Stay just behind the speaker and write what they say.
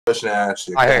question to ask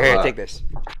you. All right, here, take this.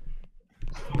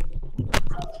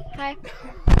 Hi.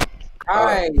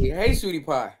 Hi, hey, sweetie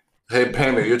pie. Hey,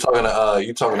 Pami, you're talking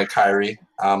to Kyrie.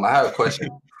 I have a question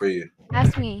for you.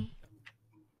 Ask me.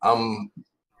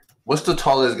 What's the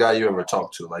tallest guy you ever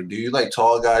talked to? Like, do you like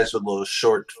tall guys or little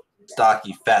short,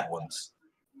 stocky, fat ones?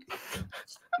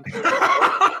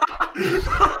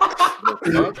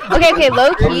 Okay,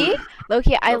 low key.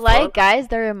 I like guys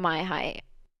that are my height,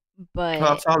 but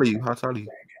How tall are you? How tall are you?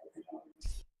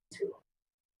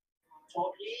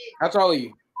 How tall are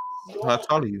you? How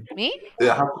tall are you? me?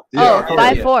 Yeah. Oh,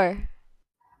 5'4".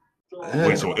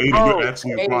 Wait, so 80, you're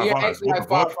actually Hey, you're 5'5". actually What like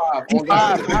the fuck? 5'5". He's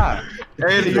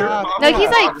 5'5". No, he's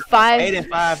like Aiden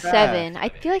 5'7". I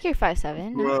feel like you're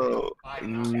 5'7". Bro,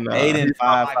 nah. Aiden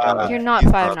 5'5". You're not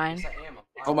 5'9".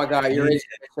 Oh my God, your age,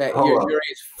 your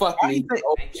age, fuck me.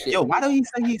 Oh, shit. Yo, why don't he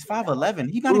say he's 5'11"?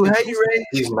 He not Ooh, even. hey, Ray.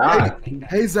 He's not.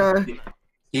 Hey, Zan.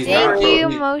 He's Thank not, you,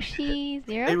 bro. Moshi Hey,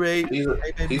 Zero. Ray.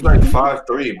 He's like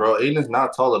 5'3", bro. Aiden's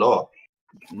not tall at all.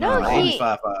 No, Aiden's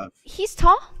 5'5". He's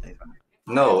tall.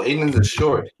 No, Aiden's a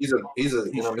short. He's a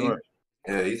you know what I mean?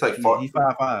 Yeah, he's like He's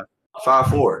 5'5".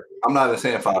 5'4". I'm not even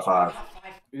saying 5'5".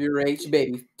 Your age,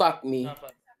 baby, fuck me.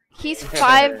 He's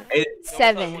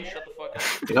 5'7".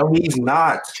 No, he's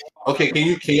not. Okay,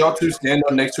 can y'all two stand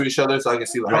up next to each other so I can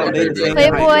see the height?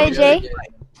 Playboy Jay.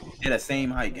 They're the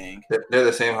same height, gang. They're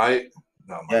the same height?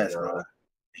 No, my Yes, God. bro.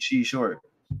 She's short.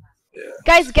 Yeah.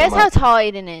 Guys, guess how tall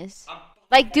Aiden is.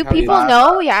 Like, do people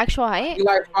know your actual height? You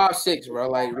like 5'6", bro.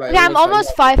 Like Yeah, I'm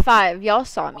almost 5'5". Y'all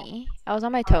saw me. I was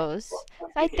on my toes.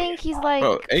 I think he's like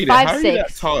Bro, Aiden, how are you that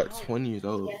 5'6". tall at 20 years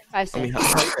old? 5'6". I mean,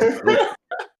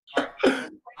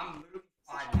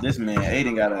 This man,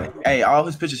 Aiden got a. Hey, all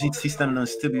his pictures, he's standing on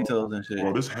his tippy toes and shit.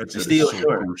 Bro, this headset And still is so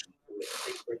short. crucial.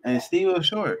 And still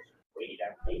short.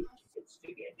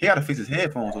 He gotta fix his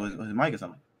headphones or his mic or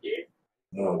something.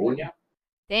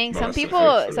 Dang, No, some it's a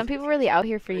people, fake. some people really out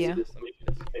here for you.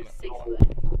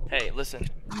 Hey, listen.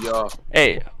 yo.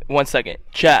 Hey, 1 second.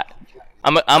 Chat.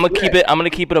 I'm gonna keep it. I'm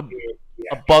gonna keep it a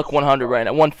buck 100 right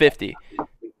now. 150.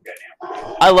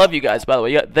 I love you guys, by the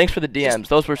way. Yeah, thanks for the DMs.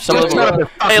 Those were some of them.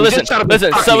 Hey, listen. Some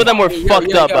of them were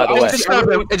fucked up, by the way.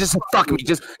 Just fuck me.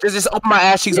 Just open my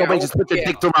ass cheeks open. Just put your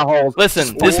dick through my holes.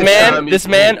 Listen, this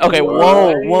man. Okay,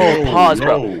 whoa, pause,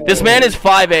 bro. This man is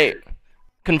 5'8".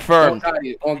 Confirmed.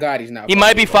 On God, he's not. He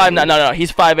might be 5'9". No,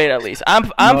 he's 5'8" at least. I'm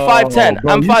 5'10".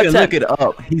 I'm 5'10". You can look it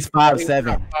up. He's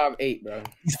 5'7". 5'8", bro.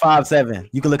 He's 5'7".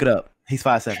 You can look it up. He's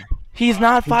 5'7". He's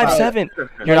not 5'7".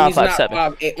 You're not 5'7".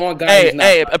 5'8". On God, Hey, he's not.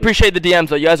 hey, appreciate the DMs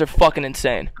though. You guys are fucking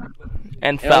insane.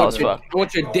 And foul as fuck. I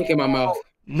want your dick in my mouth.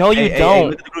 No, you Hey, don't.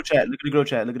 look at the group chat. Look at the group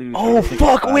chat. Look at the group chat. Oh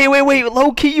fuck! Wait.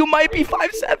 Low key, you might be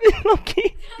 5'7". Low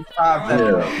key. Yeah,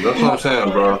 that's what I'm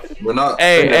saying, bro. We're not.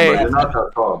 Hey. You're not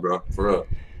that tall, bro. For real.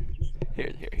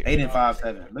 Here. Aiden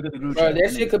 5'7". Look at the group Bro, chat.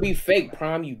 that shit could be fake,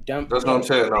 prom. You dumb. That's what I'm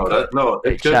saying. No,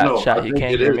 Hey, it's just no. chat. I He think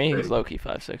can't it hear is me. fake. He's low key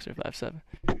 5'6" or 5'7".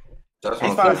 That's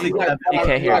He's what I'm saying. 5'6".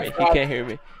 He can't hear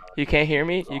me. You can't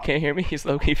hear me. He's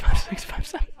low key 5'6",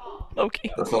 5'7". Low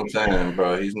key. That's what I'm saying,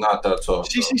 bro. He's not that tall.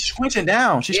 She's squinching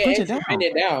down. She's squinching down. Bend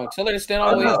it down. Tell her to stand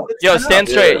all the way up. Yo, stand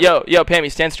straight. Yo, Pami,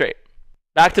 stand straight.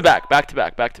 Back to back.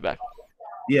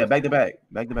 Yeah, back to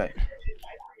back.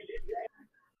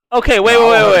 Okay,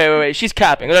 wait. She's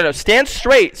capping. No. Stand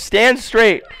straight.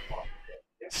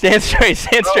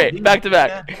 Back to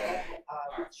back.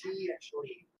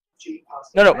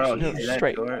 No,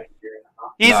 straight.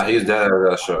 He's dead at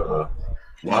that short, bro.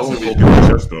 Why would he do his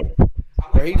chest up?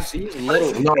 Bro, he's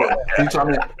little. No, he's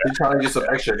trying to get some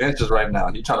extra inches right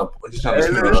now. He's trying to. He's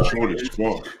short as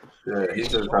fuck. Yeah, he's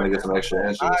just trying to get some extra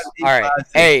inches. All right.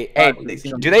 Hey,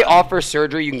 do they offer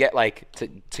surgery you can get like to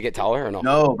get taller or no?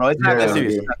 No, bro, it's not that Yeah.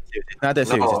 serious. It's not that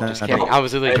serious. No, It's not Just that kidding. serious. I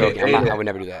was literally joking. I would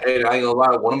never do that. Hey, I ain't gonna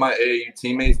lie. One of my AAU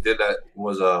teammates did that.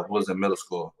 Was in middle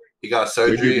school. He got They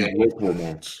give surgery you and growth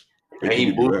hormones. They he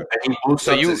give you that. boosts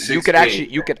So up to you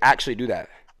 6'8". could actually do that.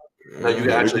 No, you can Yeah,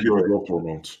 they actually give you do it. growth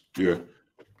hormones. Yeah.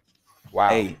 Wow.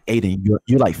 Hey, Aiden,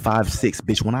 you're like 5'6",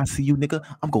 bitch. When I see you, nigga,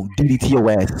 I'm gonna DDT your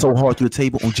ass so hard through the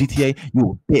table on GTA.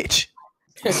 You a bitch.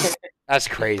 That's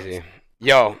crazy.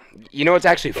 Yo, you know what's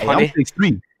actually Hey, funny? I'm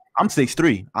 6'3". I'm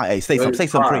 6'3". Hey, say something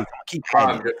crazy. Keep Prime,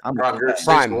 adding. you're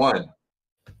Prime. 6'1".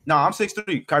 No, I'm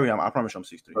 6'3". Kyrie, I promise you I'm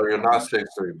 6'3". So you're not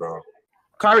 6'3", bro.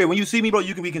 Kyrie, when you see me, bro,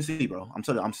 we can see, bro. I'm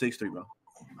telling you, I'm 6'3", bro.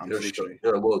 I'm You're 6'3". a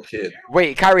little kid.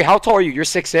 Wait, Kyrie, how tall are you? You're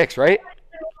 6'6", right?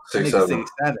 6'7".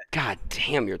 6'7". God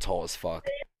damn, you're tall as fuck.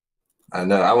 I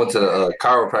know. I went to the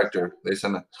chiropractor. They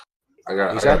sent. I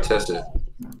got tested.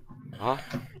 Huh?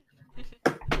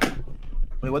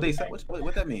 Wait, what they say?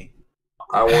 What that mean?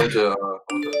 I went to the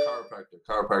chiropractor.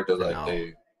 Chiropractor like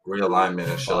they realignment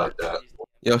and shit like that.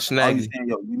 Yo, I'm Snaggy. just saying,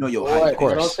 yo, you know your Boy, height. Of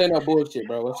course. Don't say no bullshit,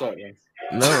 bro. What's up, man?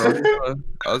 No,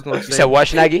 I was gonna You say. said what,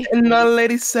 Snaggy? And another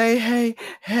lady say, hey,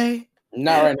 hey,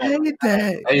 Not right now. hey,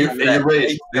 dad. Hey, you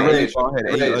rage. You rage. Go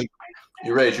ahead. Hey, like,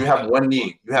 You rage. You have one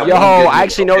knee. You have Yo, one good knee, I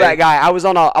actually know okay? that guy. I was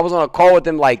on a call with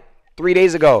him like 3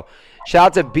 days ago. Shout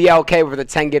out to BLK for the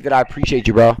 10 gifted. I appreciate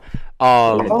you, bro.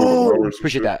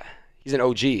 Appreciate that. He's an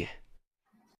OG.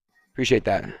 Appreciate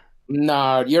that.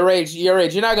 Nah, your age.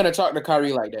 You're not gonna talk to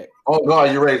Kyrie like that. Oh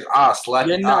God, you rage. Slack.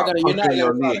 You're not gonna your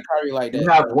talk knee. to Kyrie like that.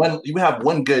 You have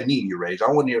one good knee. You rage.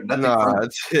 I want to hear nothing. nah.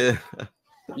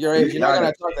 Your age. You're not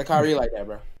gonna talk to Kyrie like that,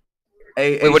 bro.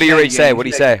 Hey, Wait, what did your age say? What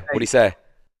did he say? What did he say?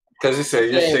 Because he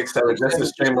said you're 6'7", just to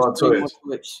stream on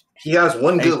Twitch. He has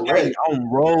one Hey, good leg. I'm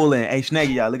rolling. Hey,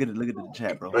 Snaggy, y'all, look at the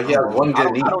chat, bro. But he has one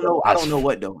good knee. I don't know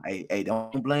what though. Hey,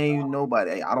 don't blame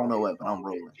nobody. Hey, I don't know what, but I'm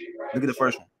rolling. Look at the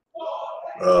first one.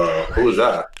 Who was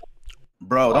that?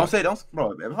 Bro, bro.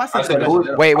 If I said,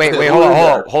 who- Wait, I said, hold who was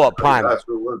up, that? hold up, Prime.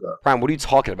 Who was that? Prime, what are you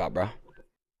talking about, bro?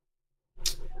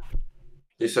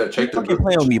 He said, check keep the.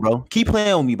 playing with me, bro. Keep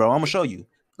playing with me, bro. I'm gonna show you.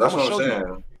 That's I'ma what I'm show you.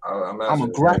 saying. I'm gonna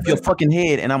grab your fucking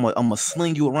head and I'm gonna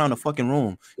sling you around the fucking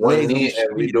room. One knee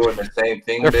and we doing the same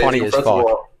thing. They're baby. funny as First fuck. of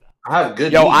all, I have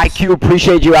good Yo, knees. IQ,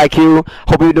 appreciate you, IQ.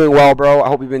 Hope you're doing well, bro. I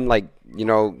hope you've been like,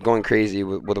 going crazy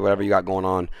with whatever you got going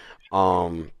on.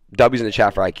 W's in the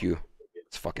chat for IQ.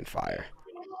 It's fucking fire.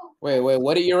 Wait.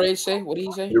 What did your age say? What did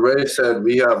he say? Your Ray said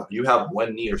you have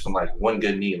one knee or something, like one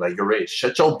good knee. Like your Ray,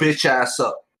 shut your bitch ass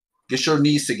up. Get your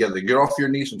knees together. Get off your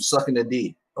knees from sucking the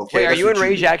D. Okay. Wait, are That's you what and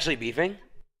Rage do. actually beefing?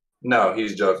 No,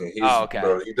 he's joking. He's, Oh, okay.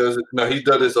 Bro, he does it. No, he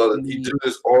does this all. He do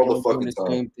this all the fucking the time.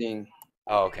 same thing.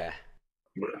 Oh, okay.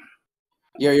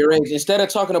 Yo, your age. Instead of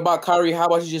talking about Kyrie, how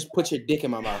about you just put your dick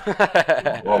in my mouth?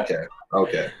 Okay.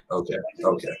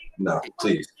 No,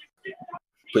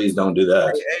 please don't do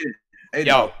that. Hey,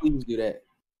 Yo, Please do that.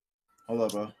 hold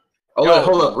up, bro.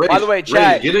 Hold up. Rage, by the way,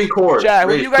 Chad, get in court. Chad,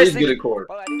 who Rage, you guys please think? get in court.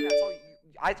 Well,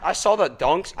 I saw the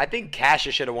dunks. I think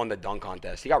Cassius should have won the dunk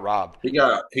contest. He got robbed. He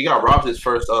got robbed his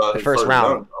first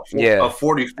round. dunk. Yeah. A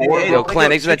 44. Hey, Yo,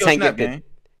 Clint, thanks for the check your 10 snap, gifted. gang.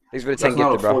 Thanks for the 10 That's not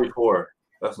a gifted, bro. 44.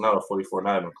 That's not a 44.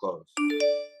 Not even close.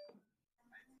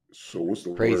 So what's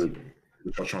the Crazy. word?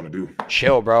 What y'all trying to do?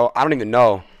 Chill, bro. I don't even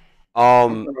know.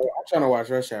 I'm trying to watch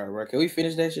Rush Hour, bro. Can we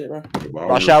finish that shit, bro?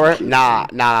 Rush hour?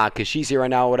 Nah, cause she's here right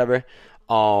now, or whatever.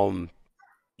 Go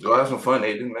have some fun,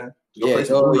 Adin, man. Go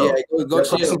chill,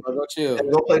 bro. Go chill.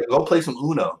 Go play some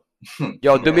Uno.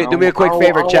 Yo, do me a quick I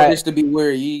favor, don't want chat. this to be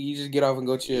weird. You just get off and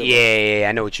go chill. Yeah,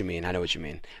 I know what you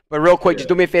mean. But real quick, just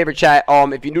do me a favor, chat.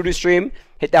 If you're new to the stream,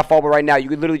 hit that follow button right now. You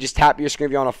can literally just tap your screen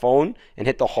if you're on a phone and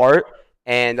hit the heart.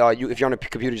 And if you're on a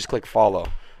computer, just click follow.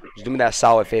 Just do me that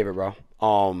solid favor, bro.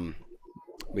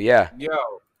 But yeah. Yo.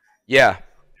 Yeah.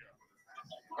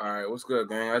 All right, what's good,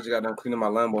 gang? I just got done cleaning my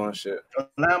Lambo and shit.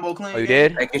 Lambo clean. Oh, you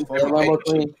did? Hey, Lambo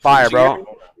clean. Fire, bro.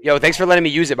 Yo, thanks for letting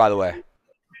me use it, by the way.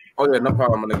 Oh yeah, no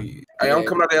problem, my nigga. Hey, I'm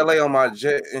coming out to LA on my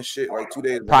jet and shit like 2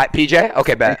 days. PJ?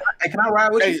 Okay, bet. Hey, can I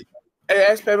ride with you? Hey,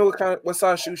 ask Pami what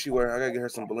size shoes she wear. I gotta get her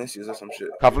some Balenciagas or some shit.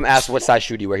 Come from ask what size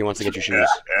shoe do you wear. He wants to get your shoes.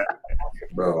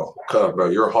 Bro,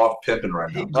 you're half pimping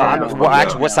right now.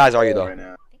 What size are you,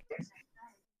 though?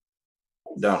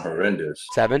 Down horrendous.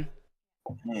 7?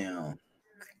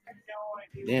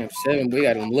 Damn, 7. We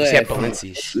got them He left. said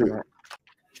Balenci's.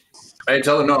 Hey,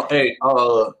 tell her no. Hey,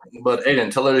 but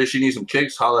Adin, tell her if she needs some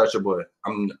kicks. Holler at your boy.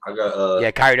 I got. Yeah,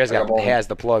 Kyrie does got. got He has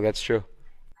the plug. That's true.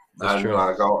 I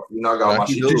got my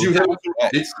shit. Did you hit him?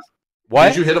 What?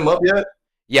 Did you hit him up yet?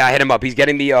 Yeah, I hit him up. He's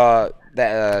getting the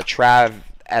Trav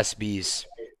SBs,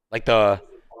 like the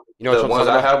The ones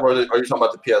I have, or are you talking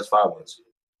about the PS5 ones?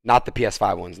 Not the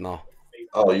PS5 ones, no.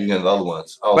 Oh, you getting the other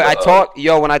ones? Oh, but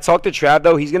when I talk to Trav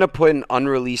though, he's gonna put an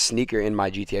unreleased sneaker in my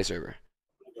GTA server.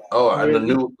 Oh, and the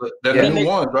new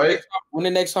ones, right? When the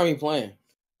next time he playing?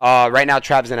 Right now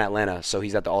Trav's in Atlanta, so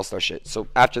he's at the All Star shit. So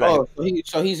after that,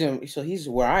 so he's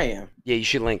where I am. yeah, you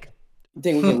should link. You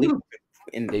think we can link?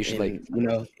 And you should link.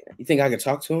 You think I could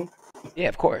talk to him? Yeah,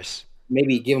 of course.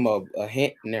 Maybe give him a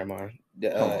hint. Never mind.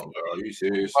 Are you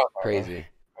serious? Crazy.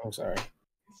 I'm sorry.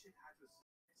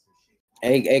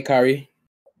 Hey, Kyrie.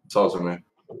 Talk to me.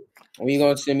 When you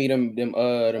gonna send me them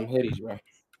hoodies, bro?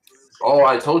 Oh,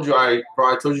 I told you,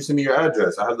 send me your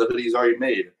address. I have the hoodies already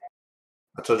made.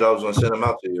 I told you I was gonna send them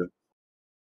out to you.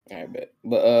 All right, bet.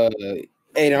 But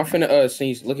hey, I'm finna send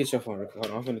you. Look at your phone. Hold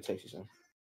on, I'm finna text you something.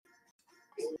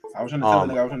 I was trying to tell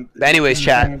the nigga. But anyways,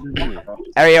 chat.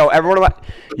 Hey, yo, everyone, we're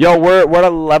at a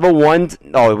level 1.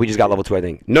 Oh, we just got level 2, I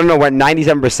think. No, we're at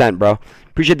 97%, bro.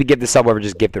 Appreciate the gift, the sub, whoever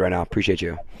just gifted right now. Appreciate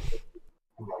you.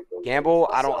 Gamble?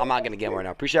 I'm not gonna gamble right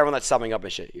now. Appreciate everyone that's subbing up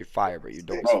and shit. You're fire, bro. You're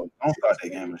dope. Bro, don't start that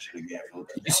gambling shit again,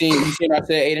 folks. You seen what I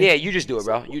said, Adin? Yeah, you just do it,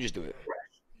 bro. You just do it.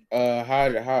 How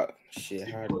the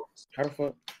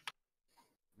fuck?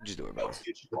 Just do it, bro.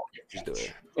 Just do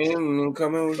it.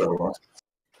 Come in.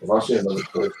 If I see another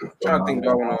clip, I'm trying to think,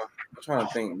 bro. I'm trying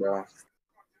to think, bro.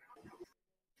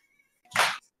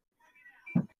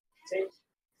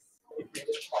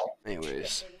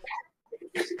 Anyways,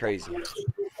 crazy.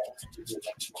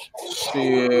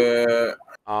 Shit.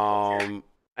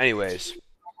 Anyways,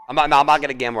 I'm not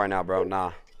gonna gamble right now, bro. Nah,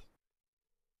 I'm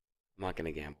not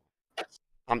gonna gamble.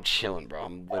 I'm chilling, bro.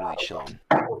 I'm literally chilling.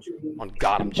 On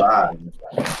God, I'm chilling.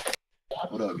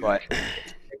 What up, But,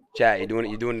 chat, you're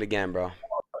doing it again, bro.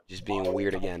 Just being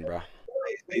weird again, bro.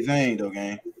 Hey, Zane, though,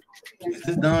 gang. Is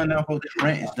this done now, folks? This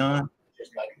rant is done.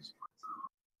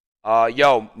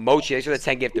 Yo, Mochi, thanks for the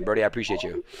 10 gifted, Brody. I appreciate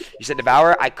you. You said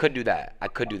Devour? I could do that. I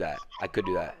could do that.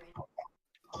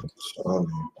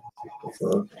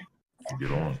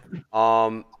 Get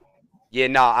on. Yeah,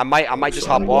 nah, I might just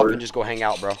hop off and just go hang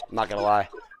out, bro. I'm not gonna lie.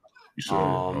 You said,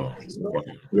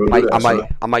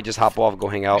 I might just hop off and go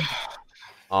hang out.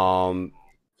 I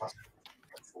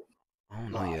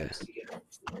don't know yet.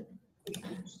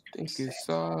 Think it's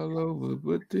all over,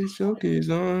 but the joke is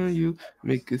on you.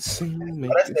 Make it sing.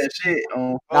 That's that shit.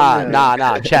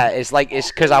 Nah, chat. It's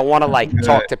because I want to like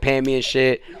talk to Pami and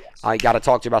shit. I gotta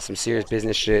talk to her about some serious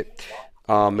business shit.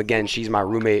 Again, she's my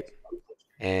roommate,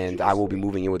 and I will be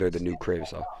moving in with her the new crib.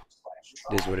 So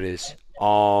it is what it is.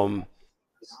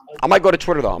 I might go to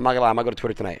Twitter though. I'm not gonna lie. I might go to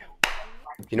Twitter tonight.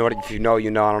 You know what? If you know,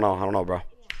 you know. I don't know, bro.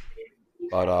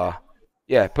 But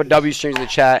yeah. Put W streams in the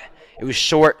chat. It was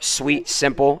short, sweet,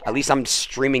 simple. At least I'm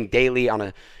streaming daily on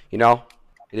a, you know,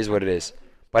 it is what it is.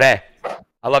 But hey,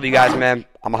 I love you guys, man.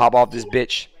 I'm gonna hop off this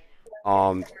bitch.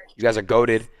 You guys are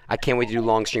goated. I can't wait to do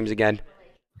long streams again.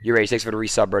 You're ready. Thanks for the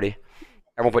resub, buddy.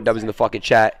 Everyone put W's in the fucking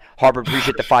chat. Harper,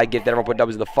 appreciate the 5 gift. Everyone put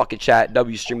W's in the fucking chat.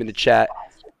 W stream in the chat.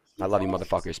 I love you,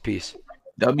 motherfuckers. Peace.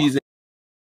 W's